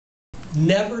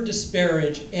never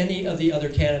disparage any of the other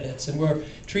candidates. And where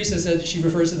Theresa said she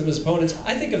refers to them as opponents,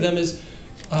 I think of them as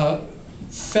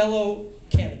fellow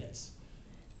candidates.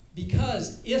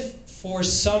 Because if for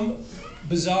some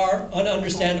bizarre,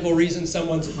 ununderstandable reason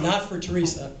someone's not for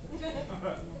Theresa,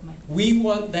 we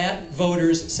want that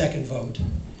voter's second vote.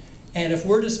 And if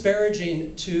we're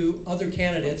disparaging to other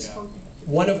candidates,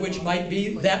 one of which might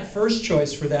be that first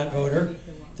choice for that voter,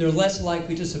 they're less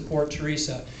likely to support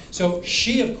Theresa. So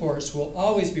she, of course, will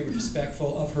always be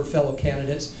respectful of her fellow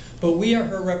candidates, but we are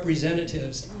her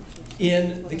representatives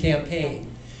in the campaign.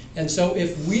 And so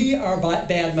if we are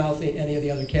bad-mouthing any of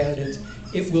the other candidates,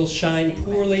 it will shine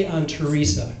poorly on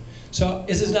Theresa. So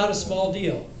this is not a small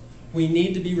deal. We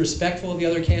need to be respectful of the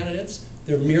other candidates.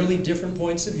 They're merely different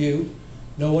points of view.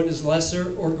 No one is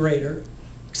lesser or greater,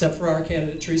 except for our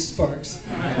candidate, Theresa Sparks.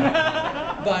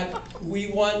 But we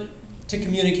want to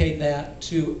communicate that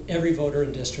to every voter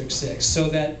in District 6, so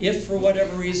that if for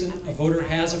whatever reason a voter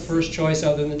has a first choice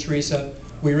other than Theresa,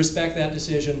 we respect that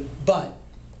decision, but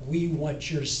we want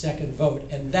your second vote,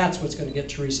 and that's what's going to get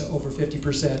Theresa over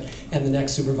 50% and the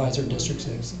next supervisor in District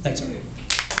 6. Thanks, Arnie.